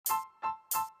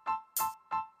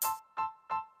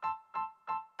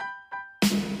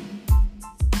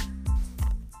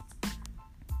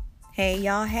Hey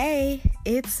y'all, hey,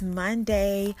 it's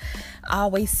Monday. I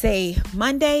always say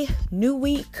Monday, new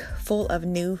week, full of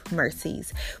new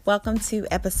mercies. Welcome to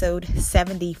episode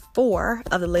 74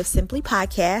 of the Live Simply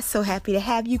podcast. So happy to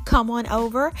have you come on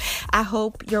over. I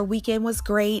hope your weekend was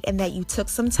great and that you took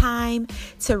some time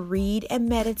to read and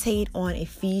meditate on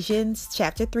Ephesians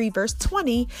chapter 3, verse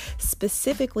 20,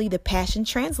 specifically the Passion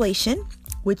Translation,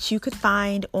 which you could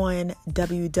find on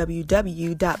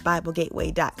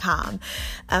www.biblegateway.com.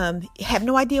 Have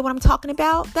no idea what I'm talking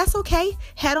about? That's okay.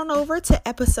 Head on over to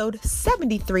episode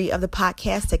 73 of the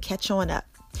podcast to catch on up.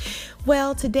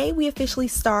 Well, today we officially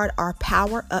start our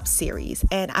Power Up series,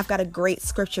 and I've got a great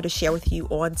scripture to share with you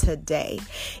on today.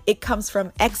 It comes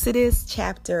from Exodus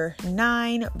chapter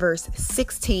 9, verse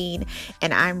 16,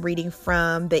 and I'm reading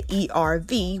from the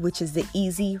ERV, which is the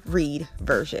Easy Read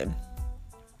version.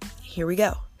 Here we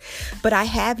go. But I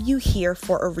have you here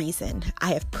for a reason.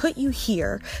 I have put you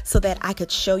here so that I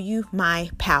could show you my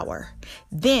power.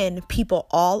 Then people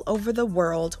all over the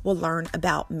world will learn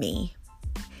about me.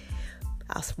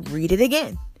 I'll read it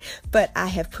again. But I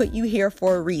have put you here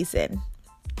for a reason.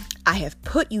 I have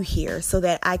put you here so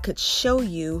that I could show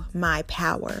you my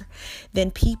power.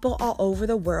 Then people all over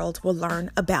the world will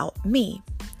learn about me.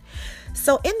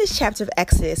 So in this chapter of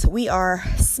Exodus, we are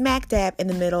smack dab in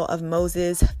the middle of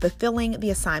Moses fulfilling the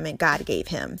assignment God gave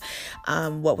him.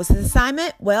 What was his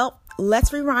assignment? Well,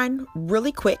 let's rewind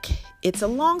really quick. It's a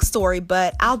long story,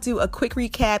 but I'll do a quick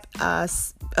recap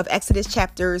of Exodus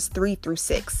chapters 3 through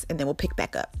 6, and then we'll pick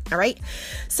back up. All right.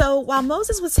 So while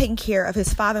Moses was taking care of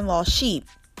his father-in-law's sheep,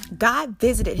 God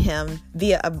visited him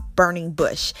via a burning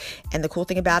bush. And the cool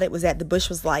thing about it was that the bush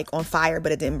was like on fire,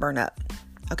 but it didn't burn up.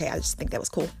 Okay, I just think that was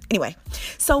cool. Anyway,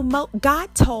 so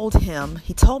God told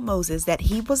Moses that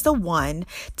he was the one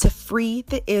to free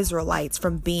the Israelites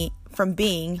from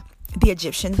being the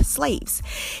Egyptian slaves.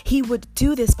 He would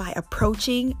do this by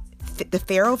approaching the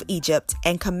Pharaoh of Egypt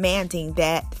and commanding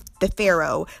that the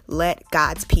Pharaoh let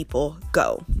God's people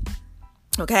go.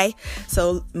 Okay,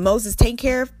 so Moses taking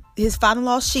care of his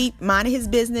father-in-law's sheep, minding his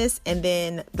business, and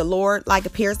then the Lord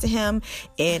appears to him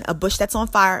in a bush that's on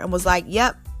fire and was like,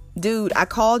 yep, dude, I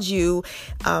called you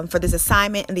for this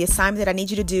assignment, and the assignment that I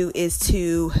need you to do is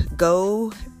to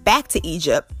go back to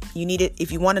Egypt. You need it.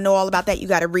 If you want to know all about that, you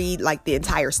got to read the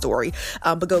entire story.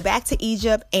 But go back to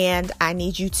Egypt, and I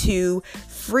need you to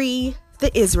free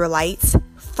the Israelites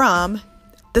from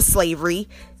the slavery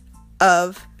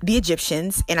of the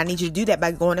Egyptians. And I need you to do that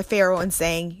by going to Pharaoh and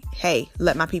saying, hey,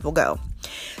 let my people go.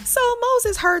 So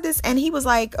Moses heard this and he was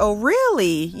like, oh,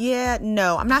 really? Yeah,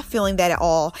 no, I'm not feeling that at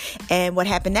all. And what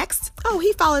happened next? Oh,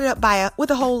 he followed it up with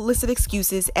a whole list of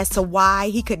excuses as to why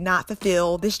he could not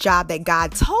fulfill this job that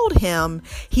God told him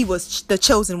he was the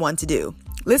chosen one to do.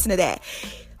 Listen to that.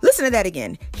 Listen to that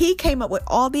again. He came up with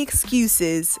all the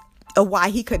excuses of why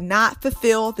he could not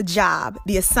fulfill the job,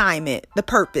 the assignment, the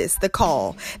purpose, the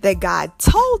call that God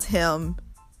told him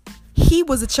he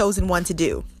was the chosen one to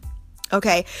do.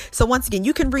 Okay, so once again,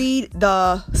 you can read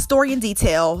the story in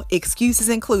detail, excuses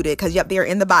included, because they're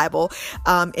in the Bible,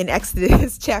 in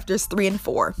Exodus chapters 3 and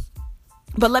 4.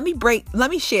 But let me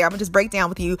share. I'm gonna just break down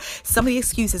with you some of the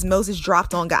excuses Moses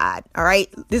dropped on God. All right,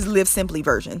 this is Live Simply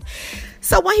version.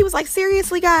 So when he was like,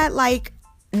 seriously, God,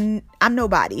 I'm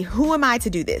nobody. Who am I to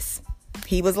do this?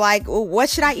 He was like, well, what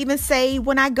should I even say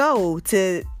when I go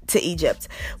to Egypt?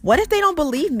 What if they don't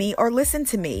believe me or listen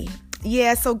to me?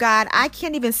 Yeah, so God, I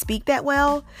can't even speak that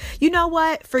well. You know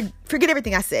what? Forget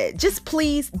everything I said. Just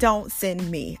please don't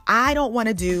send me. I don't want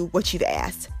to do what you've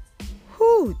asked.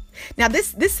 Whew. Now,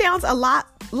 this sounds a lot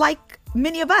like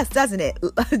many of us, doesn't it?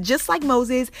 Just like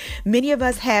Moses, many of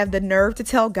us have the nerve to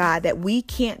tell God that we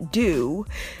can't do,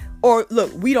 or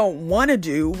look, we don't want to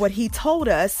do what he told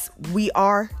us we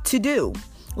are to do.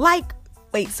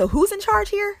 Wait, so who's in charge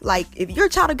here? If you're a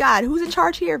child of God, who's in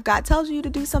charge here? If God tells you to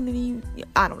do something,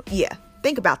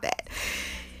 think about that.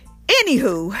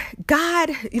 Anywho,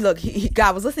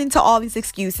 God was listening to all these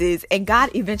excuses, and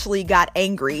God eventually got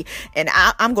angry. And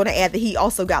I'm going to add that he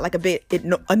also got a bit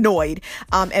annoyed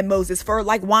at Moses for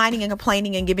whining and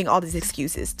complaining and giving all these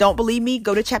excuses. Don't believe me?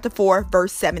 Go to chapter 4,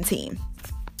 verse 17.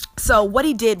 So what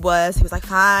he did was, he was like,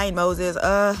 fine, Moses,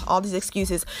 all these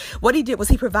excuses. What he did was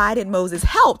he provided Moses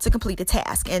help to complete the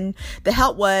task. And the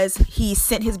help was he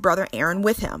sent his brother Aaron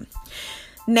with him.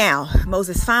 Now,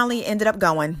 Moses finally ended up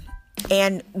going.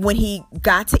 And when he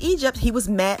got to Egypt, he was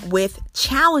met with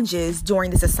challenges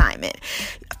during this assignment.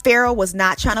 Pharaoh was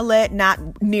not trying to let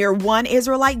not near one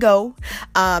Israelite go.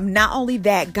 Not only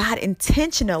that, God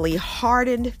intentionally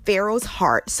hardened Pharaoh's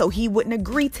heart so he wouldn't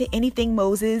agree to anything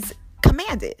Moses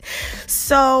commanded.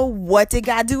 So what did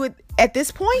God do at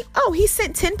this point? Oh, he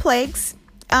sent 10 plagues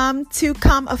to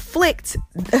come afflict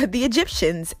the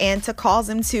Egyptians and to cause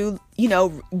them to,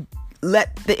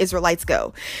 let the Israelites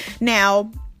go.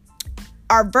 Now,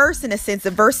 our verse, in a sense,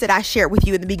 the verse that I shared with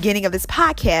you in the beginning of this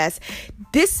podcast,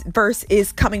 this verse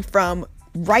is coming from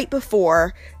right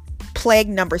before plague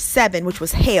number 7, which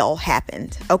was hail,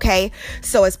 happened. Okay.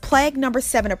 So as plague number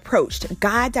 7 approached,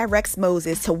 God directs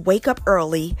Moses to wake up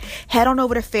early, head on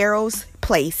over to Pharaoh's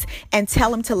place and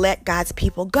tell him to let God's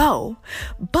people go.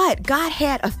 But God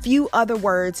had a few other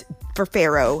words for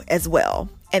Pharaoh as well.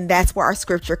 And that's where our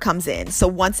scripture comes in. So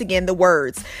once again, the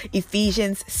words,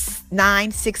 Ephesians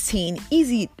 9:16,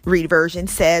 easy read version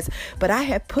says, "But I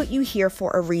have put you here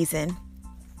for a reason.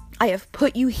 I have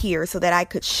put you here so that I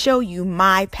could show you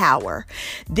my power.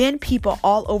 Then people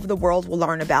all over the world will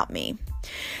learn about me."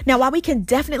 Now, while we can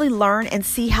definitely learn and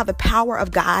see how the power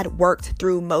of God worked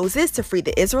through Moses to free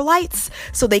the Israelites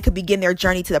so they could begin their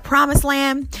journey to the promised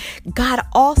land, God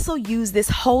also used this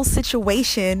whole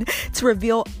situation to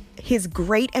reveal his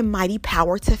great and mighty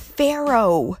power to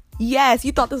Pharaoh. Yes,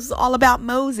 you thought this was all about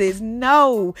Moses.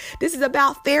 No, this is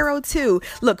about Pharaoh too.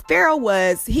 Look, Pharaoh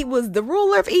was the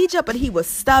ruler of Egypt, but he was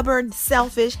stubborn,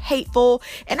 selfish, hateful,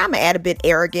 and I'm gonna add a bit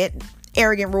arrogant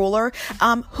ruler,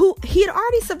 who he had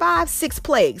already survived 6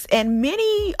 plagues and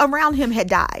many around him had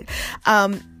died.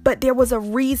 But there was a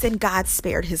reason God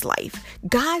spared his life.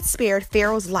 God spared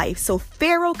Pharaoh's life so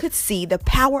Pharaoh could see the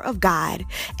power of God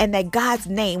and that God's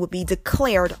name would be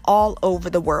declared all over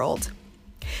the world.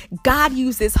 God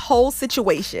used this whole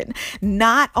situation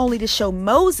not only to show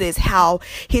Moses how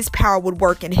his power would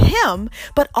work in him,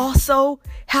 but also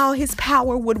how his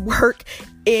power would work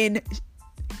in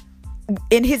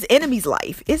his enemy's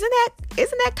life. Isn't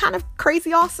that kind of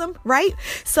crazy awesome, right?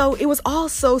 So it was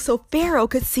also so Pharaoh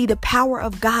could see the power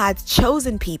of God's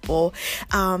chosen people,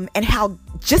 and how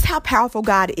powerful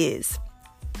God is.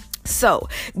 So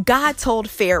God told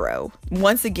Pharaoh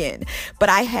once again, "But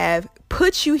I have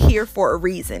put you here for a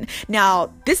reason." Now,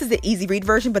 this is the easy read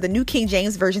version, but the New King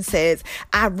James Version says,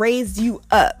 "I raised you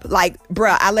up." Like,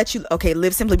 bruh, I let you, okay,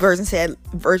 Live Simply version says,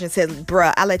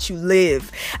 bruh, I let you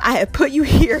live. "I have put you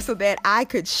here so that I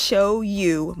could show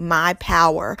you my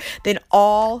power. Then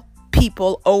all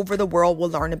people over the world will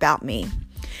learn about me."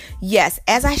 Yes,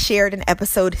 as I shared in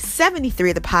episode 73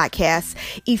 of the podcast,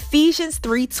 Ephesians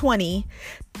 3:20,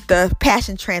 the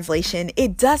Passion Translation,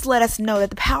 it does let us know that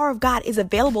the power of God is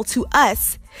available to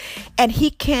us and he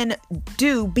can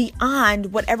do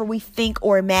beyond whatever we think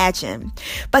or imagine.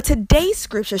 But today's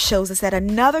scripture shows us that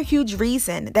another huge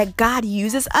reason that God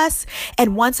uses us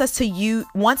and wants to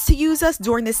use us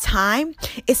during this time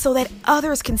is so that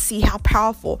others can see how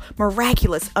powerful,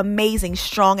 miraculous, amazing,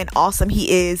 strong, and awesome he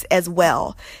is as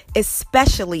well,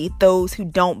 especially those who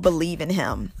don't believe in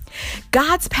him.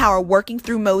 God's power working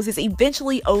through Moses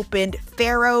eventually opened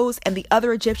Pharaoh's and the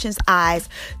other Egyptians' eyes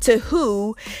to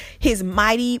who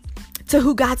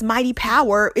God's mighty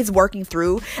power is working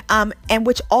through, and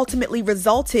which ultimately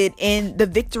resulted in the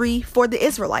victory for the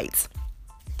Israelites.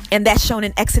 And that's shown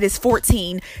in Exodus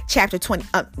 14, chapter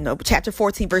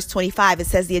 14, verse 25. It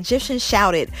says, "The Egyptians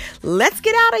shouted, 'Let's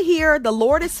get out of here. The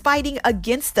Lord is fighting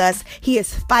against us. He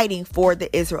is fighting for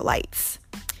the Israelites.'"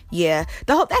 Yeah,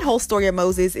 that whole story of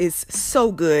Moses is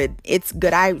so good. It's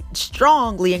good. I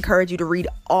strongly encourage you to read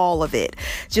all of it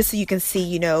just so you can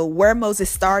see, where Moses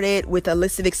started with a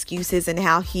list of excuses and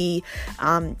how he,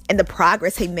 and the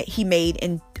progress he made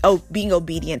in being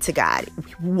obedient to God.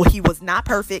 He was not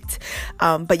perfect,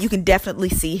 but you can definitely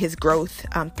see his growth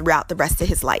throughout the rest of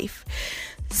his life.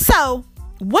 So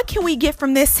what can we get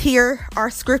from this here, our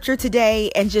scripture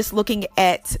today, and just looking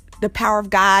at the power of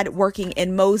God working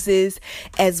in Moses,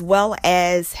 as well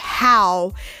as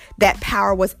how that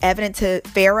power was evident to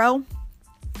Pharaoh?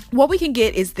 What we can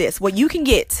get is this. What you can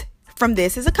get from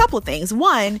this is a couple of things.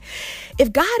 One,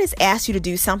 if God has asked you to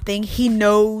do something, he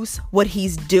knows what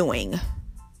he's doing.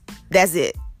 That's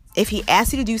it. If he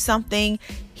asks you to do something,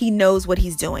 he knows what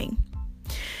he's doing.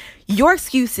 Your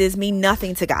excuses mean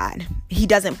nothing to God. He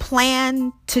doesn't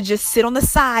plan to just sit on the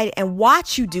side and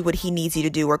watch you do what he needs you to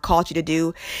do or called you to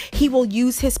do. He will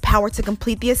use his power to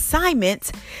complete the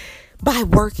assignment by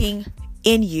working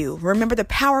in you. Remember, the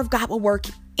power of God will work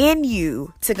in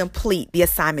you to complete the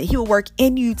assignment. He will work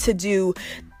in you to do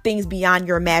things beyond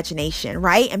your imagination,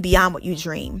 right? And beyond what you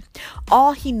dream.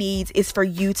 All he needs is for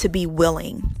you to be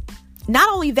willing.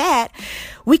 Not only that,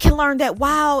 we can learn that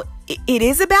while it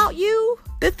is about you,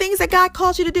 the things that God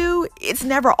calls you to do, it's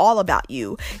never all about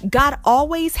you. God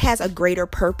always has a greater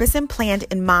purpose and plan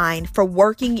in mind for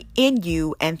working in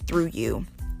you and through you.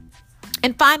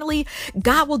 And finally,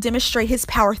 God will demonstrate his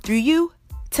power through you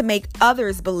to make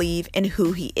others believe in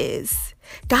who he is.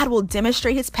 God will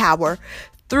demonstrate his power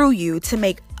through you to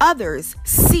make others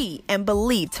see and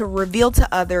believe, to reveal to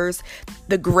others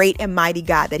the great and mighty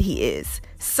God that He is.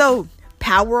 So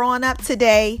power on up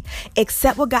today.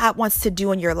 Accept what God wants to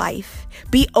do in your life.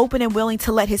 Be open and willing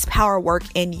to let His power work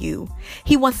in you.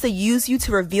 He wants to use you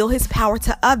to reveal His power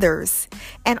to others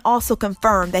and also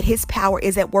confirm that His power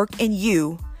is at work in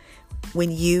you when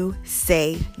you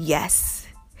say yes.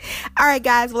 All right,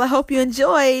 guys. Well, I hope you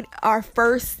enjoyed our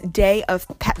first day of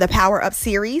the Power Up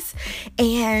series.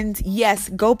 And yes,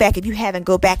 go back. If you haven't,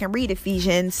 go back and read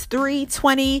Ephesians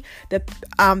 3:20, the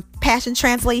Passion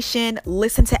Translation.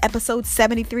 Listen to episode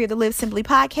 73 of the Live Simply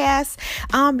podcast.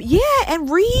 And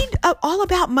read all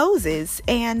about Moses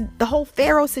and the whole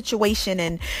Pharaoh situation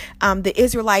and the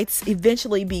Israelites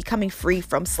eventually becoming free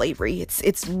from slavery.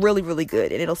 It's really, really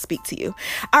good, and it'll speak to you.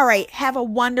 All right. Have a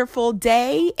wonderful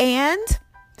day, and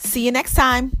see you next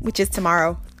time, which is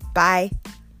tomorrow. Bye.